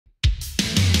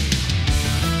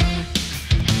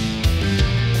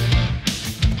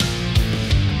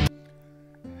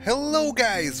Hello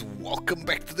guys, welcome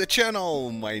back to the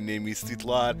channel. My name is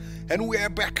TituElite and we are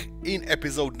back in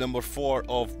episode number 4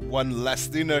 of One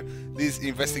Last Dinner, this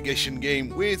investigation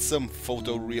game with some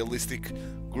photorealistic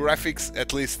graphics,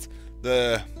 at least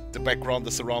the background,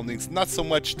 the surroundings, not so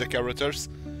much the characters.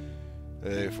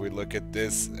 If we look at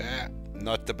this,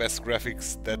 not the best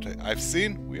graphics that I've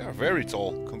seen. We are very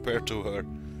tall compared to her.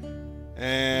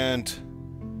 And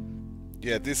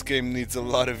yeah, this game needs a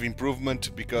lot of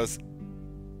improvement because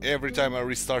every time I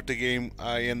restart the game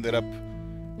I ended up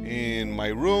in my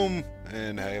room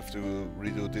and I have to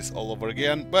redo this all over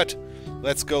again. But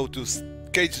let's go to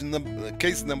case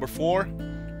number 4.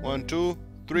 1, 2,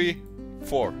 3,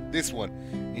 4. This one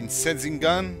in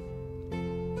Senzingan,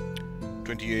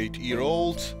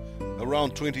 28-year-old,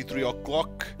 around 23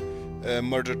 o'clock.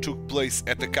 Murder took place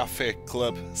at the cafe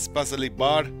club Spazali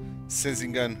Bar,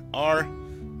 Senzingan R.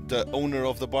 The owner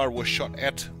of the bar was shot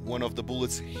at. One of the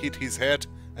bullets hit his head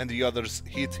and the others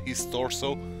hit his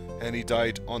torso and he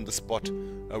died on the spot.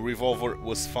 A revolver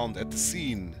was found at the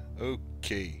scene.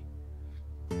 Okay.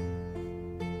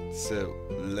 So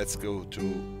let's go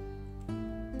to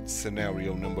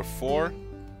scenario number 4.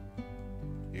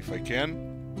 If I can.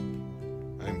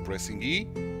 I'm pressing E.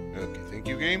 Okay, thank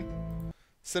you game.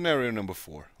 Scenario number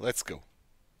 4. Let's go.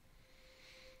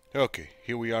 Okay,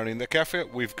 here we are in the cafe.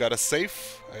 We've got a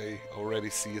safe. I already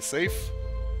see a safe.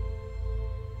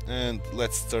 And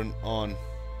let's turn on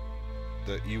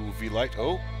the UV light.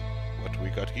 Oh, what we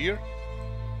got here?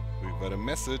 We've got a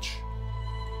message.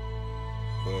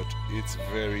 But it's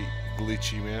very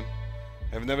glitchy, man.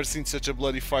 I've never seen such a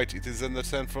bloody fight. It is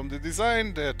understand from the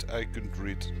design that I couldn't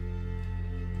read.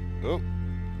 Oh,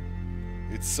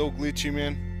 it's so glitchy,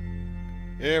 man.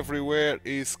 Everywhere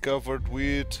is covered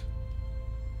with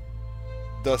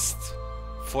dust.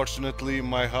 Fortunately,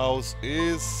 my house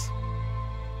is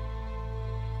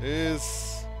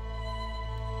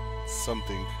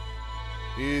something.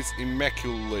 Is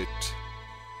immaculate.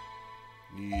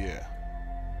 Yeah.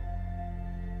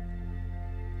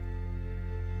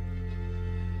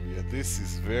 Yeah, this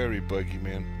is very buggy,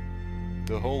 man.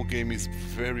 The whole game is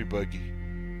very buggy.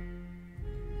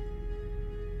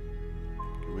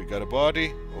 Okay, we got a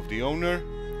body of the owner,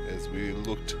 as we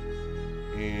looked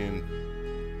in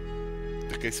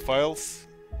the case files.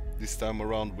 This time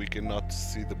around we cannot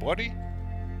see the body.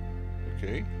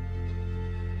 Okay.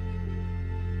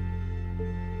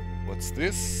 What's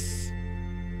this?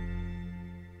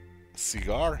 A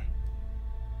cigar?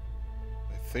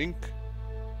 I think.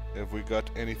 Have we got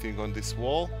anything on this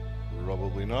wall?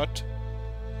 Probably not.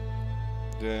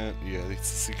 Then, yeah,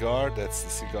 it's a cigar. That's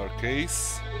the cigar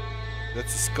case.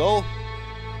 That's a skull.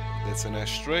 That's an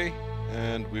ashtray.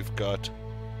 And we've got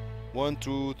 1,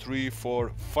 2, 3,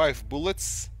 4, 5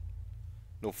 bullets.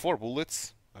 No, 4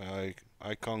 bullets.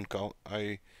 I can't count.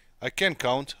 I can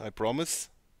count, I promise.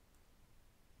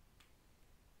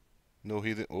 No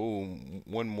hidden. Oh,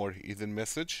 one more hidden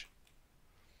message.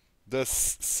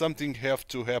 Does something have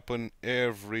to happen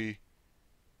every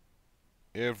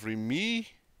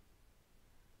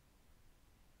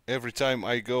time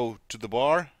I go to the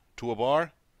bar, to a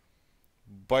bar?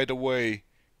 By the way,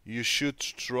 you should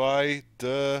try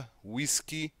the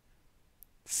whiskey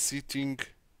sitting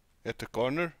at the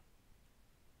corner.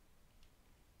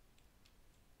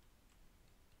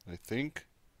 I think.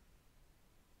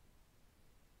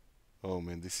 Oh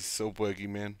man, this is so buggy,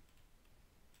 man.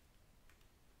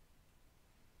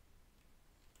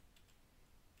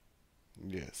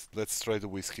 Yes, let's try the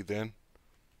whiskey then.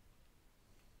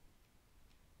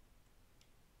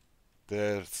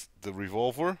 There's the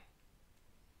revolver.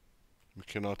 We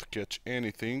cannot catch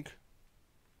anything.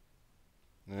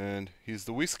 And here's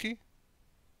the whiskey.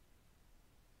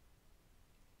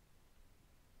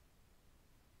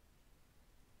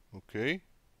 Okay.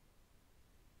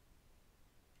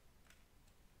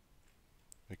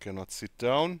 I cannot sit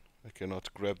down. I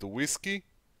cannot grab the whiskey.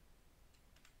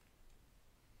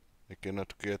 I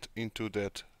cannot get into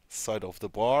that side of the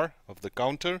bar, of the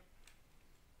counter.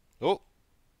 Oh,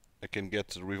 I can get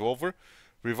the revolver.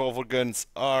 Revolver guns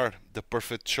are the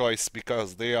perfect choice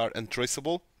because they are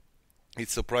untraceable.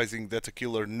 It's surprising that a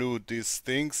killer knew these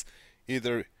things.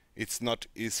 Either it's not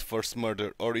his first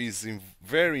murder or he's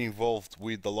very involved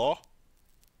with the law.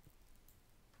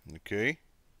 Okay.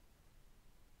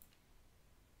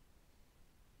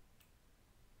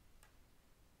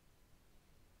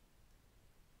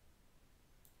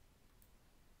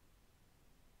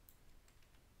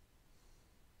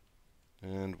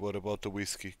 And what about the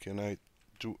whiskey? Can I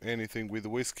do anything with the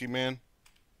whiskey, man?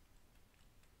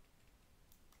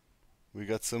 We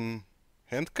got some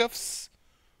handcuffs.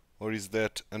 Or is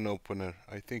that an opener?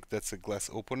 I think that's a glass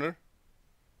opener.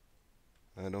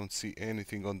 I don't see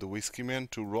anything on the whiskey, man.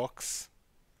 2 rocks.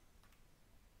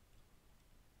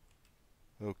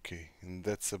 Okay, and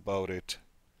that's about it.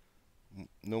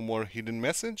 No more hidden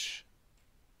message?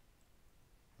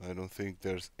 I don't think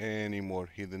there's any more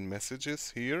hidden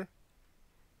messages here.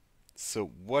 So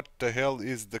what the hell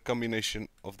is the combination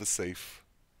of the safe?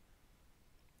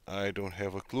 I don't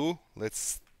have a clue.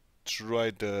 Let's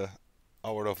try the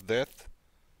hour of death,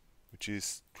 which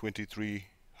is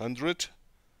 2300.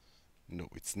 No,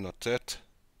 it's not that.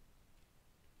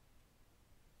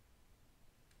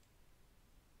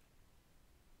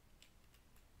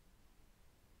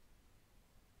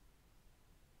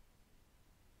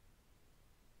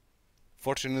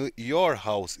 Fortunately, your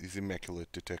house is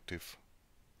immaculate, detective.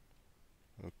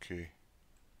 Okay.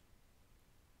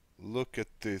 Look at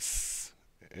this.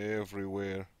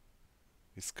 Everywhere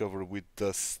is covered with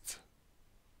dust.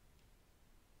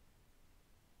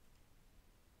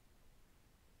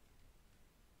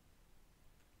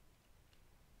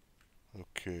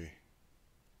 Okay.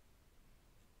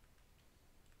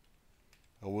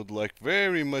 I would like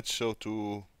very much so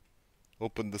to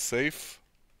open the safe.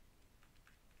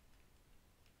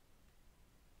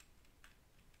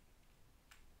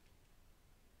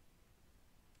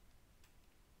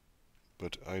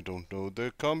 But I don't know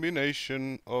the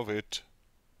combination of it.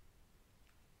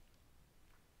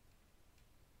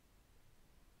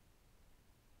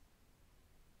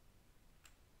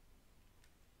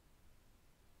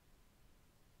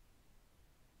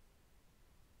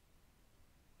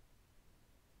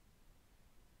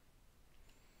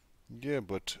 Yeah,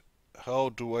 but how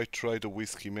do I try the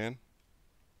whiskey, man?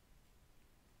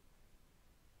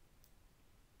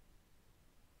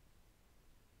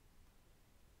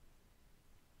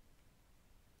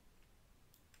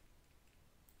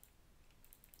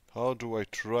 How do I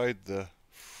try the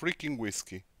freaking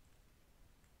whiskey?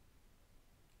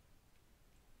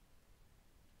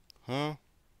 Huh?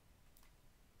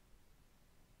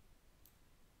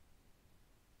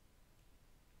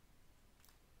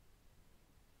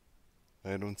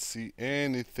 I don't see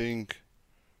anything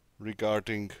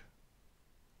regarding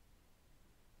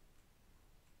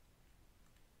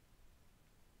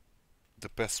the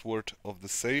password of the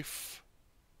safe.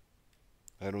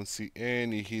 I don't see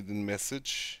any hidden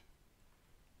message,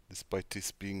 despite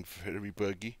this being very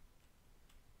buggy.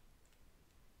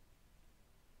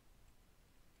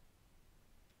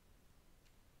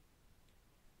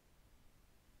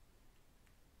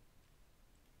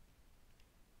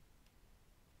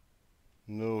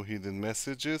 No hidden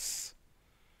messages.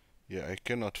 Yeah, I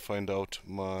cannot find out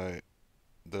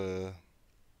the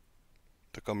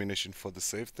the combination for the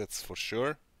safe, that's for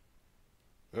sure.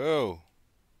 Oh,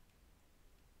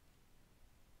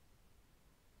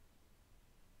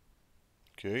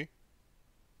 okay.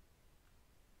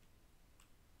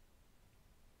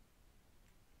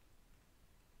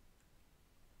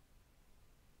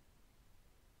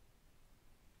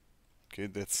 Okay,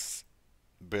 that's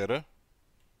better.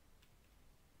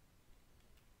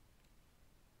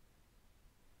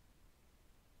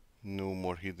 No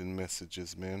more hidden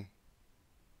messages, man.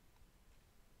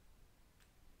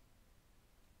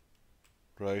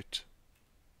 Right.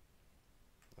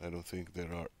 I don't think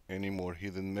there are any more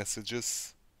hidden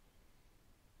messages.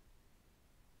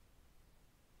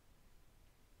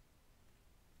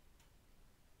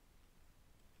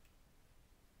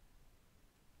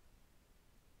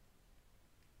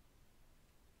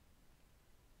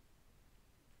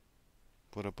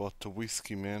 What about the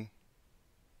whiskey, man?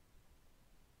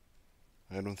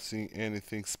 I don't see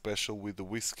anything special with the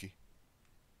whiskey.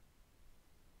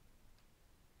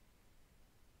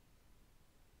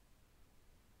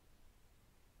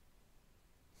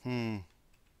 Hmm.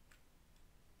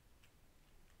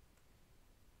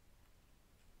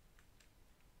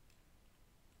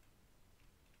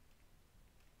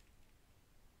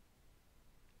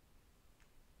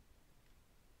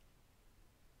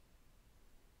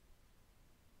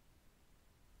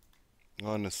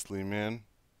 Honestly, man.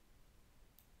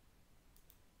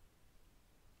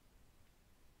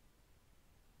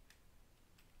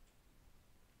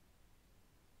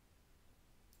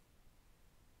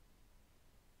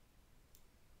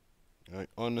 I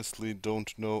honestly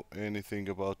don't know anything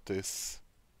about this.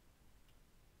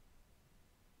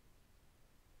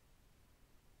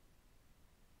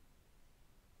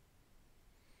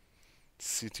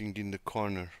 Sitting in the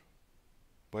corner.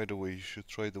 By the way, you should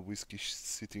try the whiskey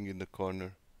sitting in the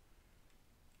corner.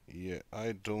 Yeah,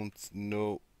 I don't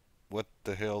know what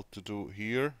the hell to do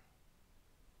here.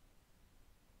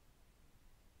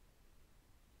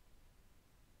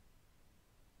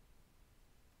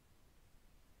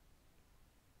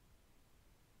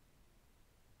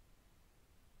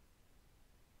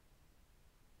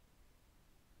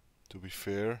 to be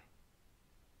fair.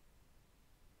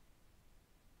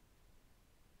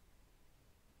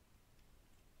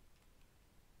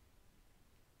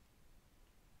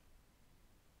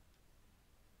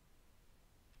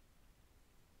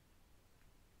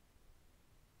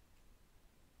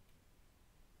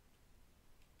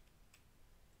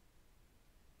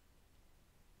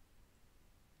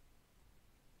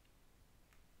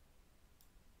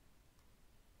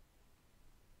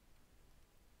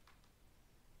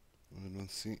 I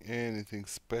don't see anything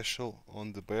special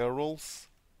on the barrels.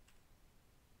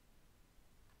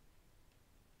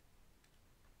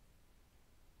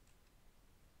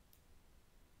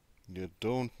 You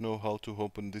don't know how to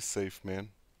open this safe, man.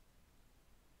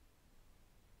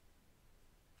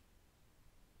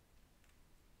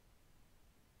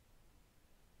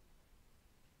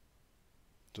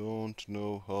 Don't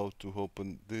know how to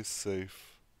open this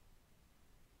safe.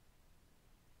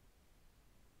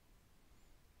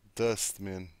 Dust,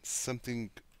 man.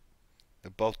 Something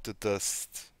about the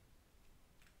dust,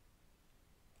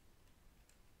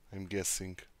 I'm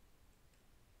guessing.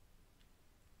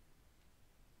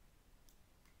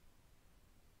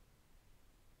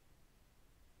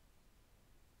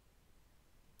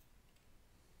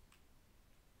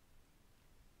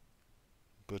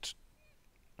 But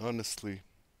honestly,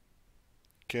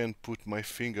 can't put my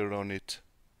finger on it.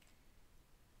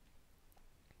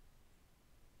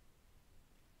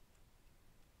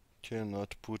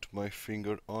 Cannot put my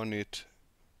finger on it.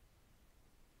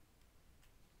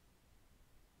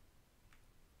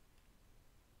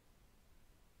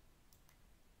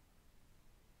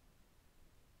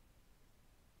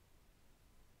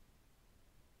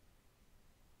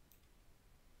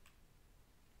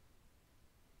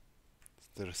 Is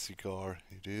there a cigar?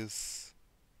 It is.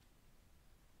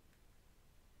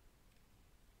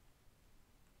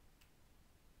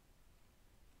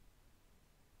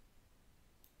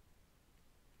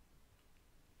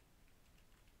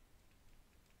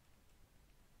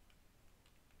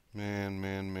 Man,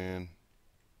 man, man.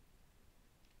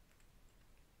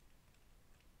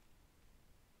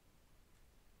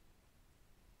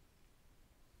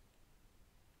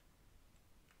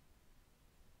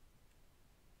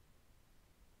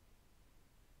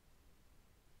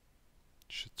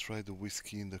 Should try the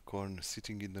whiskey in the corner,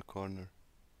 sitting in the corner.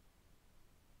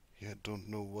 Yeah, don't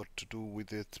know what to do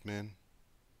with it, man.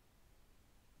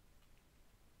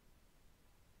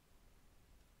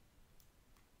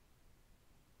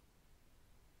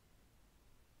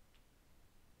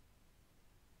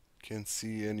 Can't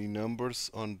see any numbers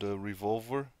on the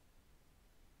revolver.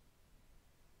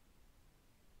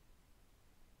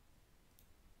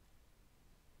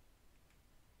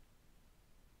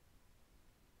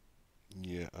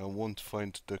 Yeah, I won't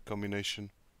find the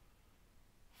combination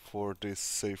for this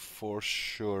safe for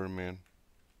sure, man.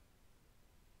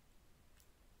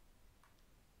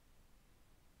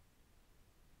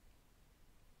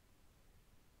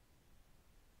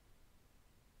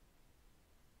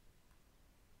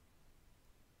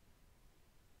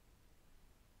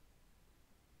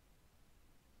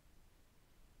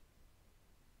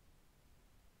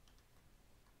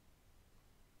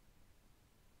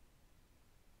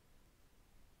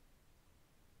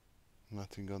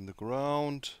 Nothing on the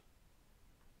ground.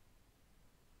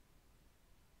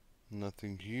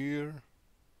 Nothing here.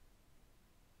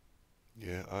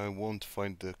 Yeah, I won't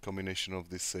find the combination of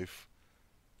this safe.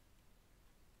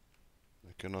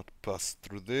 I cannot pass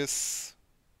through this.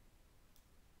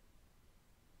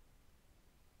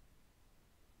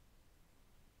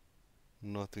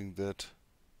 Nothing that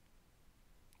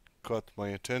caught my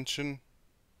attention.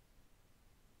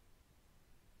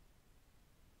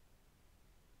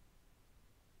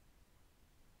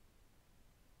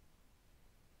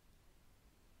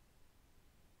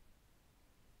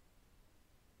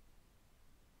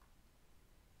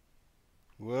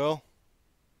 Well,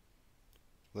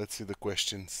 let's see the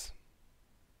questions.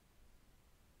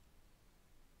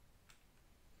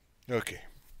 Okay,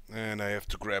 and I have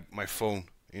to grab my phone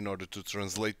in order to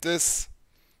translate this.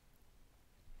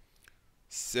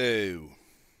 So,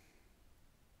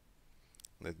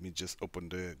 let me just open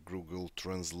the Google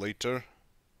Translator.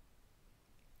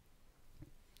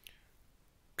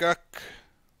 Как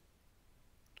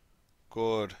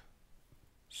Корсун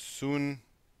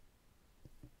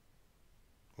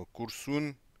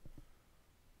Kursun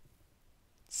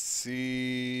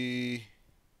Si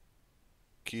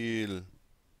Kill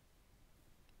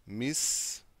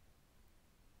Miss.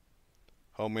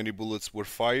 How many bullets were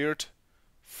fired?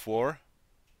 4.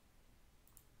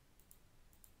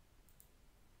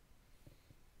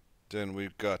 Then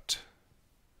we've got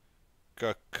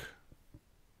Как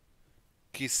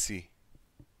Kisi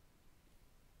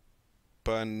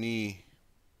Pani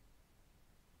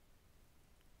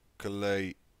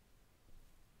klei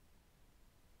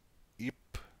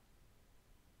ip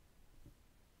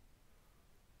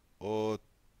o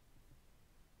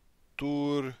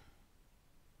tur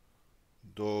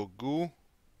dogu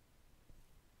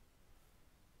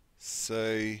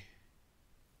sei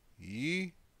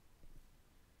i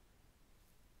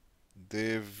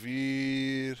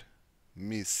devir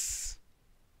miss.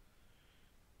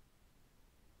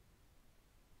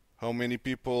 How many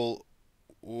people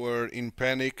were in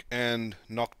panic and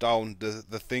knocked down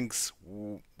the things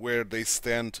where they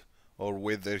stand or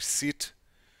where they sit?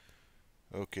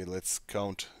 Okay, let's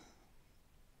count.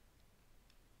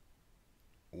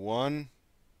 1.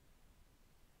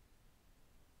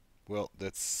 Well,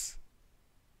 that's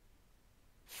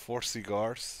 4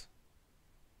 cigars.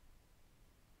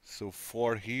 So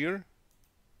 4 here.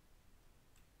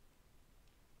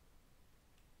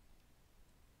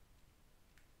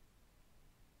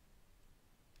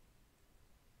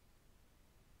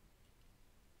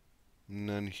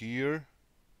 None here.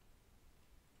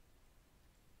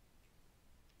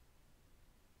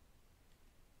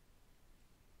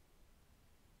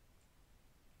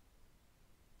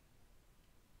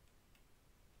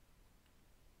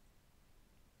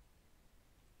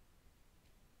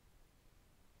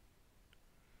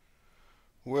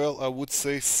 Well, I would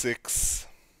say 6.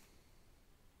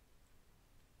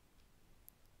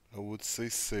 I would say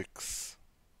 6.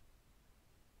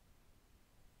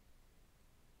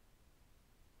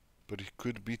 But it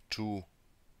could be 2.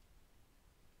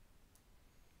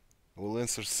 I will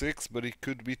answer 6, but it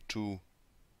could be 2.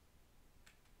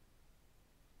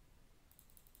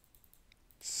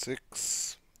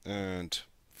 6. And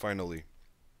finally,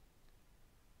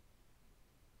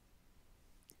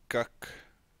 как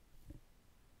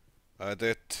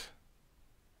adet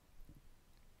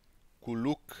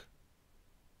kuluk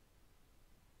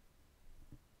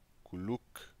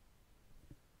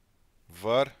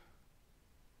var.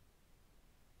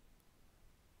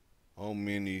 How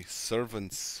many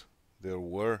servants there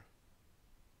were?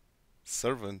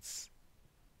 Servants?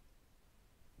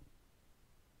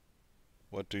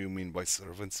 What do you mean by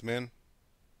servants, man?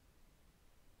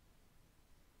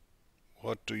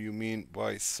 What do you mean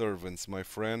by servants, my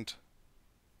friend?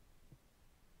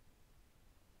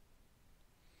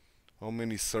 How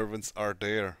many servants are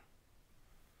there?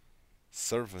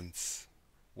 Servants?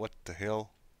 What the hell?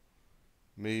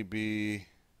 Maybe...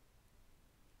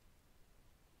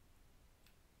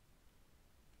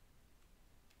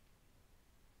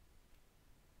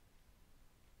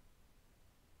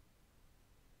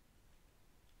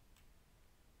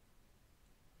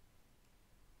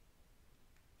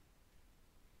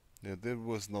 Yeah, there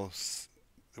was no...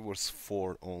 There was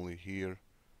 4 only here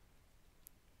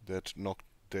that knocked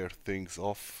their things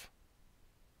off.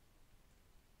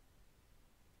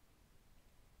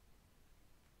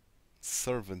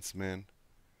 Servants, man.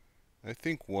 I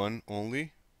think 1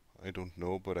 only. I don't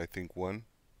know, but I think 1.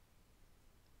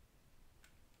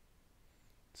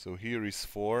 So here is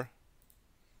 4.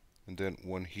 And then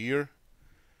 1 here.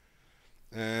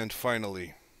 And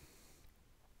finally,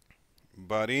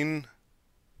 Barin.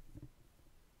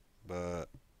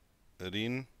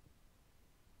 Barin.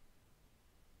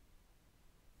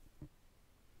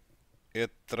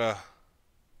 Etra.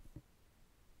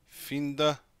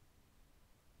 Finda.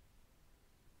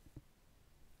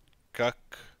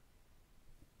 Как.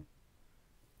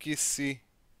 Kisi.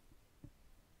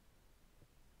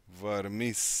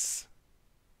 Varmis.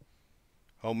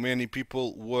 How many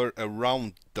people were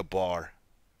around the bar?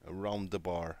 Around the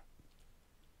bar.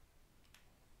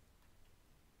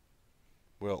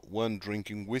 Well, 1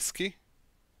 drinking whiskey.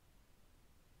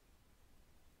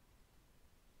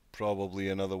 Probably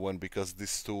another one because this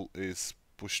stool is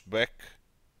pushed back.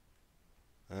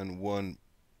 And 1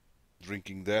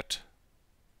 drinking that.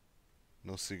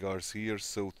 No cigars here,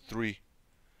 so 3.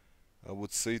 I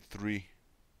would say 3.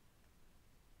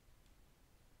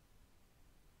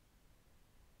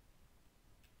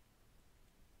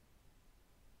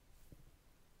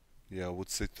 Yeah, I would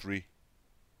say 3.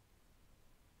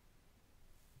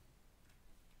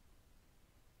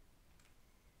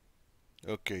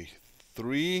 Okay,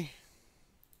 3,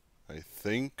 I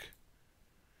think.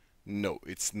 No,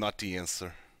 it's not the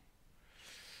answer.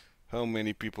 How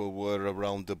many people were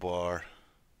around the bar?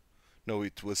 No,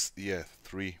 it was, yeah,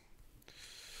 3.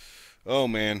 Oh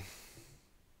man.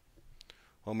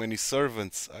 How many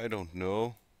servants? I don't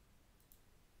know.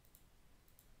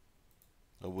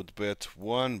 I would bet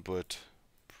 1, but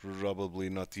probably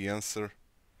not the answer.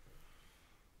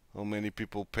 How many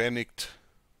people panicked?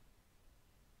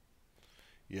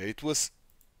 Yeah, it was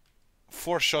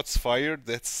 4 shots fired.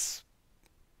 That's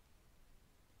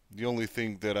the only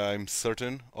thing that I'm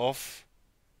certain of.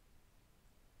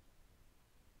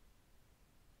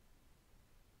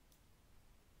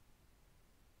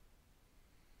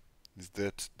 Is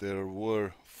that there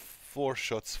were 4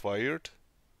 shots fired.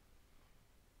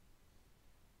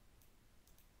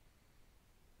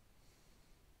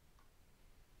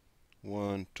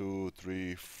 One, two,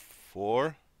 three,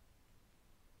 4.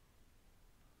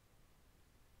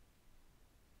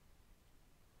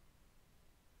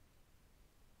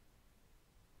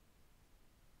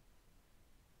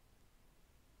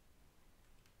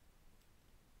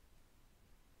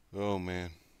 Oh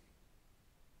man.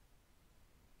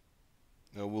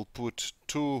 I will put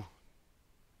 2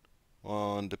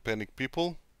 on the panic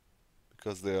people,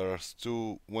 because there are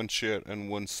 1 chair and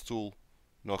 1 stool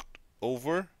knocked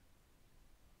over.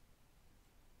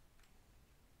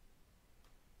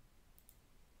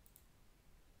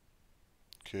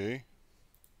 Okay.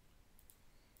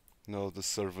 Now the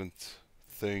servant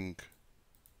thing.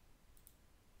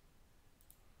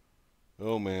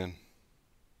 Oh man.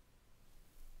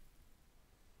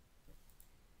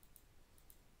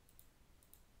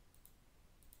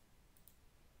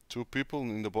 Two people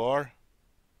in the bar?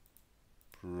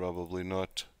 Probably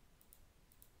not.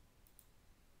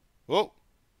 Oh!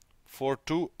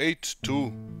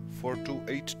 4282.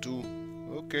 4282.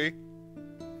 Okay.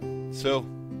 So,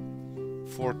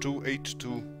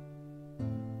 4282.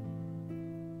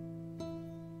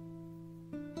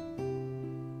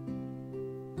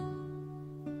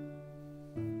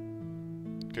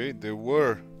 Okay, there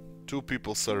were 2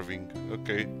 people serving.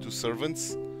 Okay, 2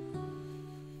 servants.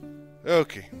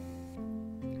 Okay.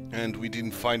 And we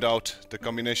didn't find out the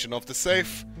combination of the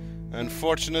safe,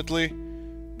 unfortunately.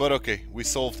 But okay, we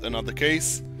solved another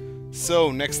case.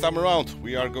 So next time around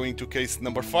we are going to case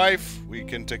number 5. We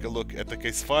can take a look at the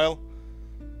case file.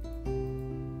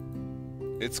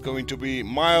 It's going to be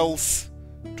Miles,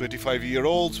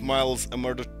 25-year-old. Miles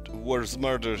was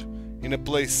murdered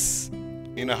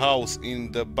in a house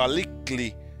in the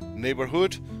Balikli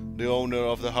neighborhood. The owner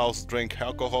of the house drank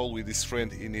alcohol with his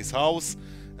friend in his house.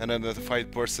 An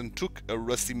unidentified person took a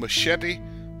rusty machete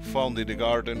found in the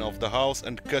garden of the house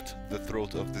and cut the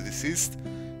throat of the deceased.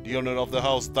 The owner of the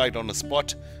house died on the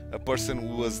spot. A person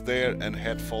who was there and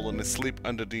had fallen asleep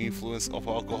under the influence of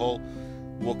alcohol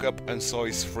woke up and saw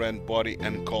his friend's body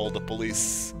and called the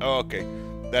police. Okay,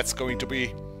 that's going to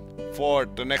be for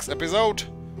the next episode,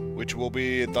 which will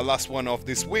be the last one of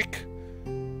this week.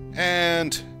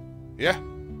 And yeah,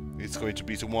 it's going to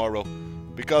be tomorrow,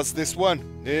 because this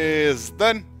one is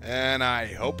done, and I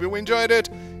hope you enjoyed it.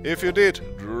 If you did,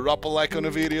 drop a like on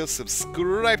the video,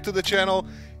 subscribe to the channel,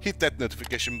 hit that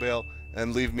notification bell,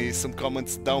 and leave me some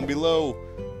comments down below.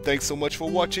 Thanks so much for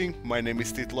watching. My name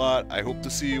is TituElite. I hope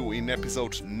to see you in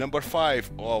episode number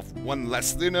 5 of One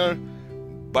Last Dinner.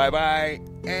 Bye bye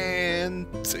and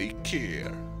take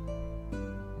care.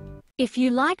 If you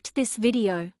liked this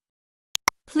video,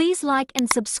 please like and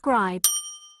subscribe.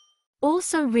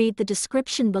 Also read the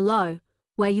description below,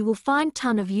 where you will find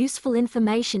ton of useful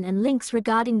information and links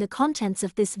regarding the contents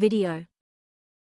of this video.